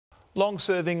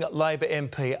Long-serving Labor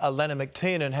MP Alannah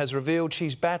MacTeirnan has revealed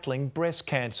she's battling breast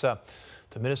cancer.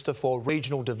 The Minister for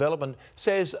Regional Development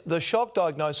says the shock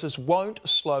diagnosis won't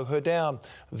slow her down,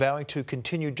 vowing to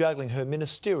continue juggling her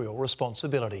ministerial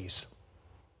responsibilities.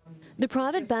 The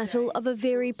private battle of a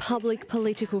very public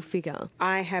political figure.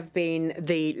 I have been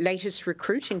the latest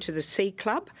recruit into the C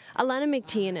Club. Alannah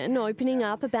MacTeirnan opening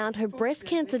up about her breast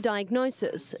cancer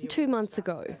diagnosis 2 months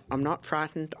ago. I'm not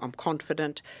frightened, I'm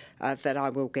confident that I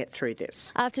will get through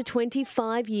this. After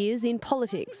 25 years in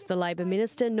politics, the Labor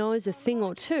Minister knows a thing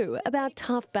or two about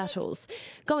tough battles,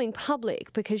 going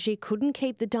public because she couldn't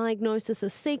keep the diagnosis a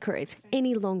secret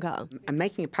any longer. I'm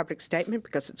making a public statement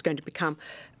because it's going to become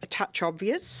a touch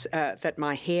obvious that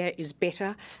my hair is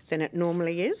better than it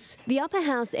normally is. The Upper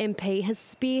House MP has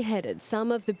spearheaded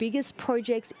some of the biggest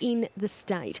projects in the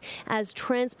state. As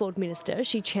Transport Minister,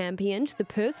 she championed the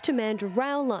Perth to Mandurah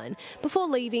rail line before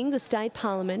leaving the state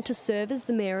parliament to serve as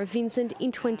the Mayor of Vincent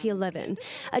in 2011.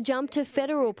 A jump to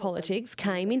federal politics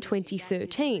came in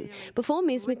 2013, before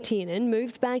Ms MacTeirnan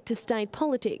moved back to state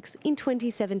politics in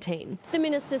 2017. The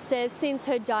Minister says since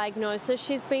her diagnosis,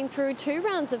 she's been through 2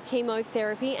 rounds of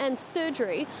chemotherapy and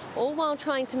surgery, all while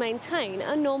trying to maintain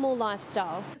a normal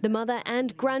lifestyle. The mother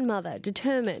and grandmother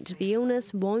determined the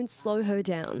illness won't slow her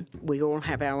down. We all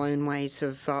have our own ways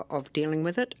of dealing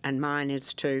with it, and mine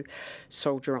is to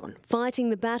soldier on. Fighting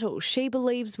the battle she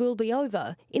believes will be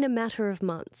over in a matter of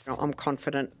months. I'm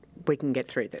confident we can get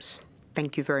through this.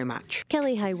 Thank you very much.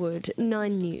 Kelly Hayward,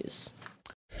 9 News.